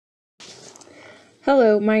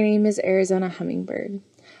Hello, my name is Arizona Hummingbird.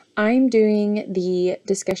 I'm doing the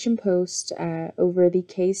discussion post over the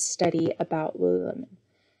case study about Lululemon.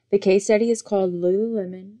 The case study is called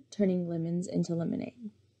Lululemon Turning Lemons into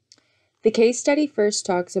Lemonade. The case study first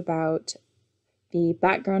talks about the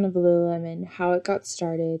background of Lululemon, how it got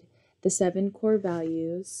started, the 7 core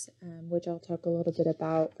values, which I'll talk a little bit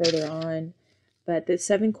about further on. But the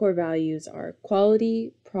 7 core values are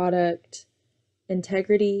quality, product,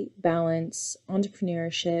 integrity, balance,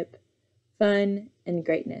 entrepreneurship, fun, and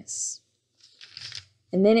greatness.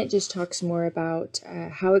 And then it just talks more about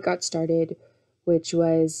how it got started, which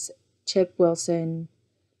was Chip Wilson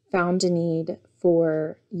found a need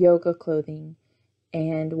for yoga clothing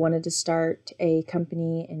and wanted to start a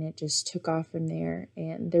company, and it just took off from there.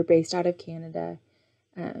 And they're based out of Canada.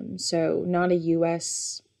 So not a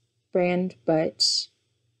US brand, but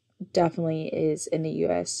definitely is in the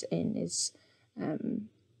US and is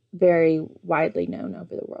very widely known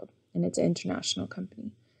over the world, and it's an international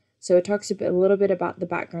company. So it talks a little bit about the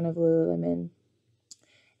background of Lululemon,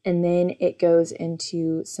 and then it goes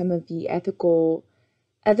into some of the ethical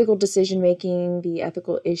decision making, the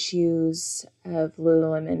ethical issues of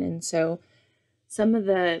Lululemon, and so some of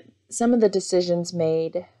the decisions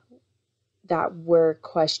made that were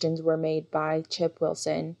questions were made by Chip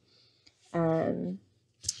Wilson.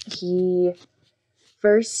 He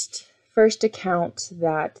first account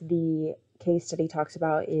that the case study talks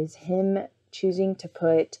about is him choosing to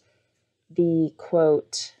put the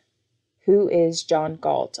quote, "Who is John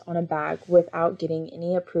Galt?" on a bag without getting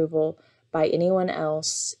any approval by anyone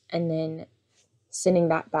else, and then sending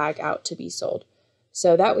that bag out to be sold.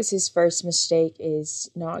 So that was his first mistake,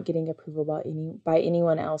 is not getting approval by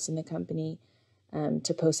anyone else in the company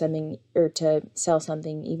to post something or to sell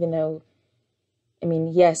something, even though, I mean,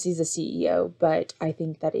 yes, he's a CEO, but I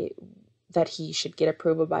think that he should get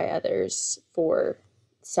approval by others for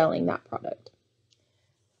selling that product.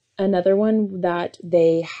 Another one that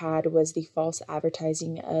they had was the false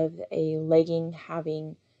advertising of a legging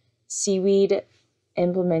having seaweed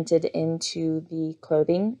implemented into the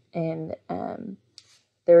clothing. And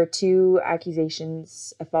there were 2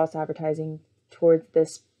 accusations of false advertising towards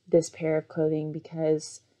this pair of clothing,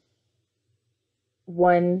 because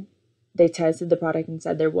one, they tested the product and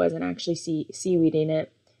said there wasn't actually seaweed in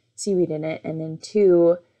it, and then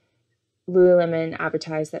 2, Lululemon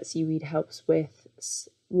advertised that seaweed helps with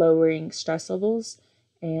lowering stress levels,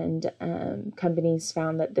 and companies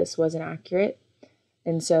found that this wasn't accurate,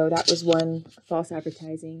 and so that was one false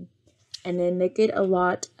advertising. And then they get a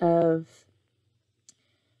lot of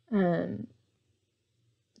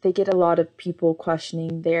people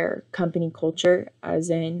questioning their company culture,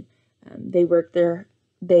 as in they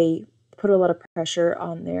put a lot of pressure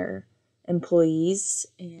on their employees.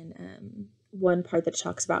 And one part that it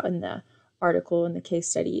talks about in the article in the case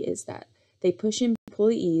study is that they push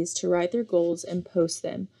employees to write their goals and post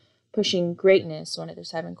them, pushing greatness, one of their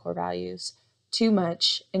 7 core values, too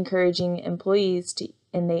much, and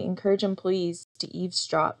they encourage employees to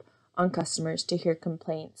eavesdrop on customers to hear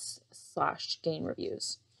complaints / gain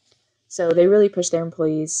reviews. So they really push their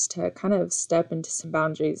employees to kind of step into some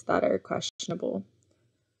boundaries that are questionable.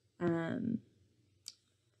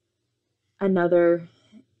 Another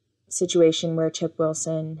situation where Chip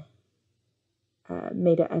Wilson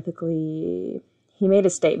made a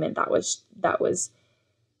statement that was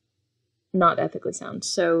not ethically sound.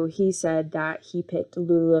 So he said that he picked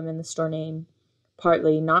Lululemon, the store name,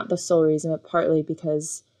 partly, not the sole reason, but partly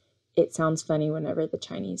because it sounds funny whenever the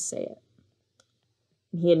Chinese say it.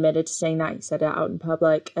 And he admitted to saying that. He said it out in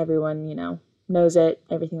public. Everyone, knows it,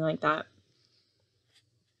 everything like that.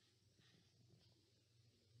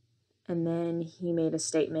 And then he made a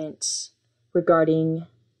statement regarding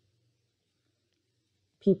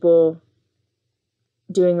people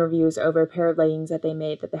doing reviews over a pair of leggings that they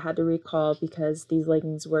made that they had to recall because these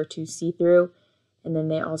leggings were too see-through. And then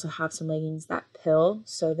they also have some leggings that pill,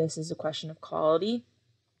 so this is a question of quality.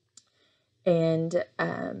 And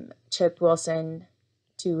Chip Wilson,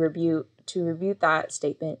 to review that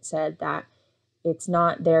statement, said that it's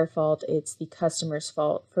not their fault, it's the customer's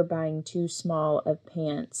fault for buying too small of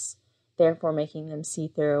pants, therefore making them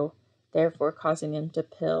see-through, therefore causing them to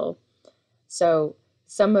pill. So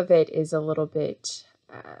some of it is a little bit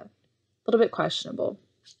questionable.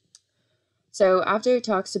 So after it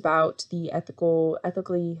talks about the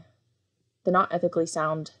not ethically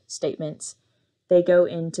sound statements, they go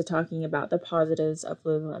into talking about the positives of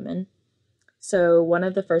Lululemon. So one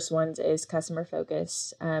of the first ones is customer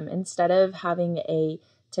focus. Instead of having a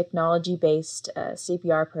technology-based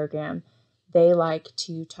CPR program, they like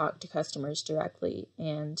to talk to customers directly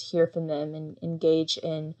and hear from them and engage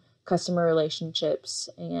in customer relationships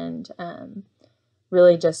and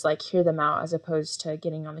really just like hear them out, as opposed to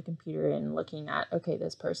getting on the computer and looking at, okay,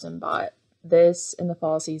 this person bought this in the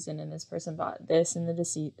fall season and this person bought this in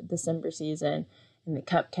the December season, and they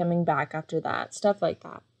kept coming back after that, stuff like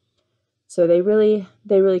that. So they really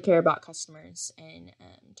care about customers and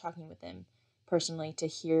talking with them personally to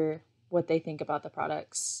hear what they think about the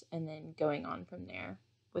products, and then going on from there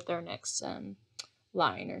with their next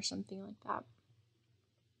line or something like that.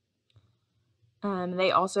 They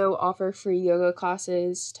also offer free yoga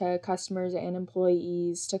classes to customers and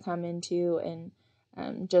employees to come into, and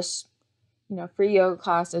just, free yoga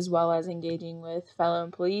class, as well as engaging with fellow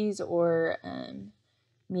employees or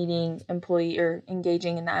meeting employee or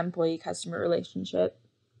engaging in that employee customer relationship.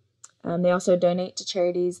 They also donate to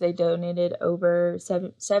charities. They donated over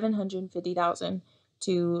 $750,000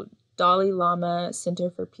 to Dalai Lama Center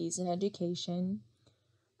for Peace and Education.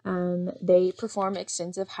 They perform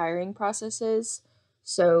extensive hiring processes,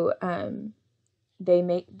 so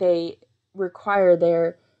they require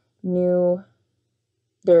their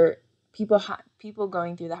people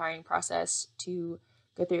going through the hiring process to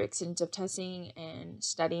go through extensive testing and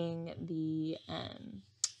studying the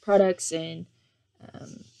products and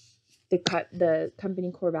the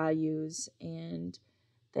company core values, and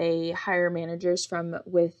they hire managers from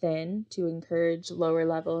within to encourage lower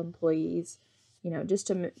level employees, just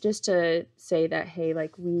to say that, hey,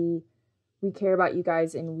 like we care about you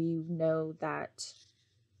guys, and we know that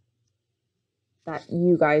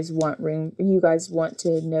you guys want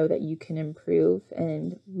to know that you can improve,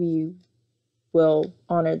 and we will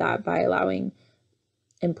honor that by allowing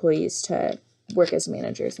employees to work as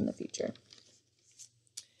managers in the future.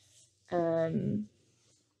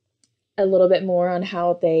 A little bit more on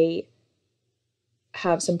how they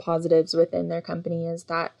have some positives within their company is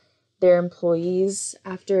that their employees,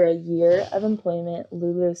 after a year of employment,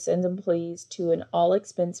 Lulu sends employees to an all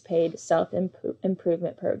expense paid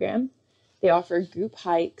self-improvement program. They offer group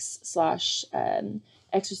hikes /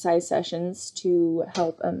 exercise sessions to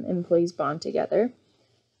help employees bond together.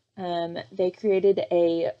 They created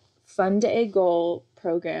a Fund a Goal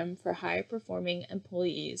program for high performing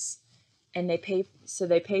employees, and they pay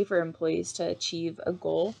for employees to achieve a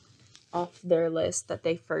goal off their list that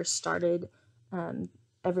they first started.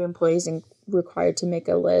 Every employee is required to make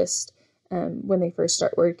a list when they first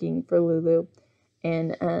start working for Lulu.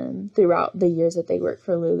 And throughout the years that they work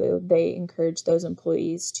for Lulu, they encourage those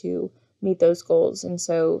employees to meet those goals. And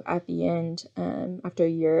so at the end, after a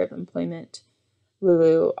year of employment,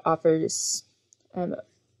 Lulu offers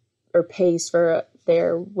or pays for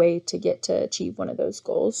their way to get to achieve one of those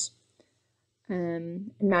goals.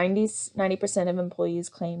 90% of employees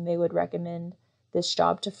claim they would recommend this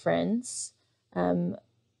job to friends.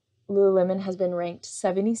 Lululemon has been ranked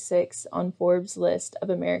 76 on Forbes' list of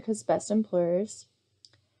America's best employers,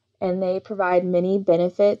 and they provide many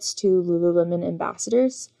benefits to Lululemon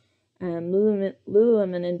ambassadors.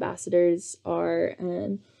 Lululemon ambassadors are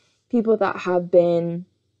people that have been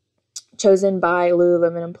chosen by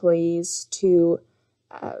Lululemon employees to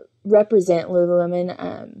represent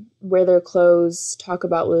Lululemon, wear their clothes, talk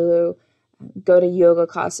about Lulu, go to yoga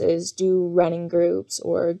classes, do running groups,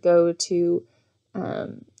 or go to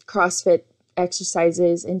CrossFit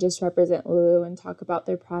exercises and just represent Lulu and talk about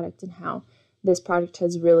their product and how this product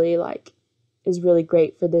is really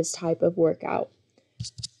great for this type of workout.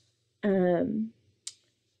 And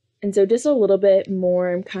so just a little bit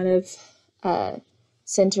more, I'm kind of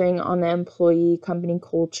centering on the employee, company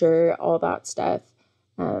culture, all that stuff.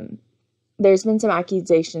 There's been some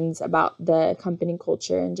accusations about the company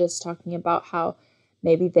culture and just talking about how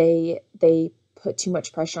maybe they put too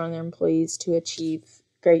much pressure on their employees to achieve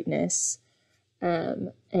greatness.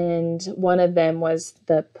 And one of them was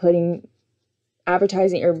the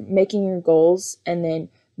advertising or making your goals and then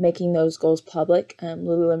making those goals public.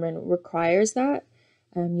 Lululemon requires that.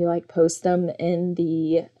 You post them in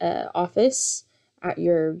the office at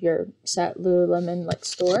your set Lululemon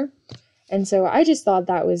store. And so I just thought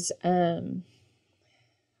that was, I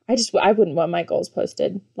wouldn't want my goals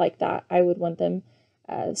posted like that. I would want them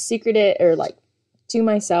secreted or to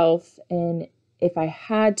myself. And if I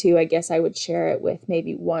had to, I guess I would share it with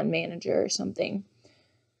maybe one manager or something.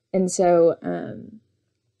 And so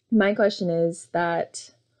my question is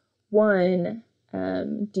that, one,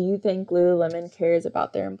 do you think Lululemon cares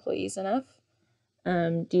about their employees enough?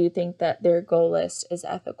 Do you think that their goal list is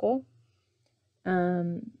ethical?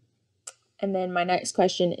 And then my next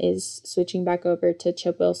question is switching back over to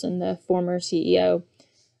Chip Wilson, the former CEO.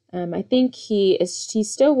 I think he's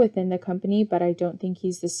still within the company, but I don't think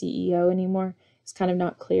he's the CEO anymore. It's kind of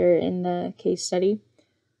not clear in the case study.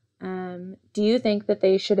 Do you think that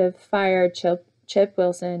they should have fired Chip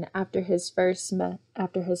Wilson after his first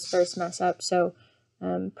mess up? So,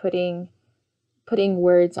 putting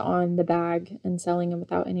words on the bag and selling them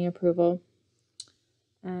without any approval.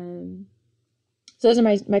 So those are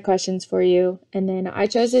my questions for you. And then I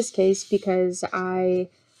chose this case because I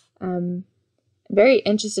very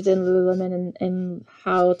interested in Lululemon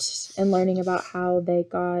and learning about how they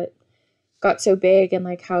got so big and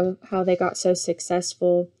like how they got so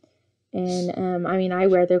successful. And I mean, I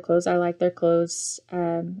wear their clothes. I like their clothes.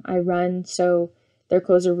 I run, so their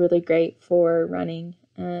clothes are really great for running.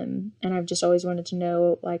 And I've just always wanted to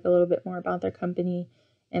know like a little bit more about their company.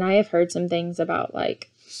 And I have heard some things about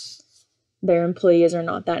like their employees are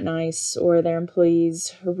not that nice, or their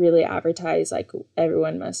employees really advertise like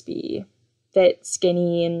everyone must be fit,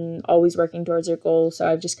 skinny, and always working towards their goals. So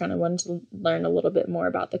I've just kind of wanted to learn a little bit more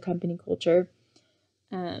about the company culture.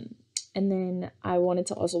 And then I wanted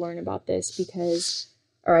to also learn about this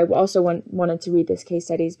I also wanted to read this case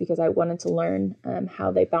studies because I wanted to learn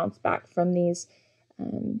how they bounce back from these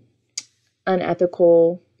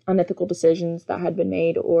unethical decisions that had been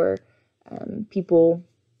made, or people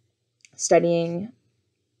studying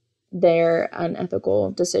their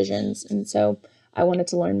unethical decisions. And so I wanted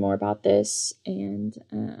to learn more about this.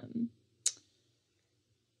 And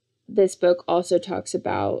this book also talks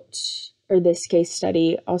about, or this case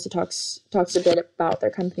study also talks a bit about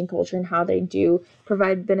their company culture and how they do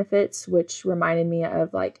provide benefits, which reminded me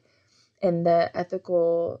of like in the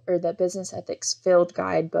ethical or the business ethics field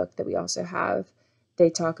guide book that we also have,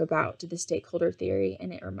 they talk about the stakeholder theory,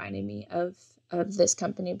 and it reminded me of this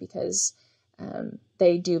company because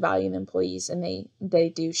they do value the employees, and they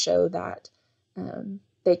do show that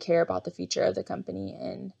they care about the future of the company,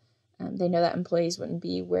 and they know that employees wouldn't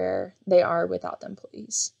be where they are without the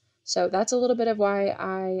employees. So that's a little bit of why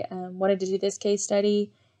I wanted to do this case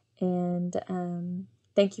study, and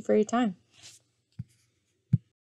thank you for your time.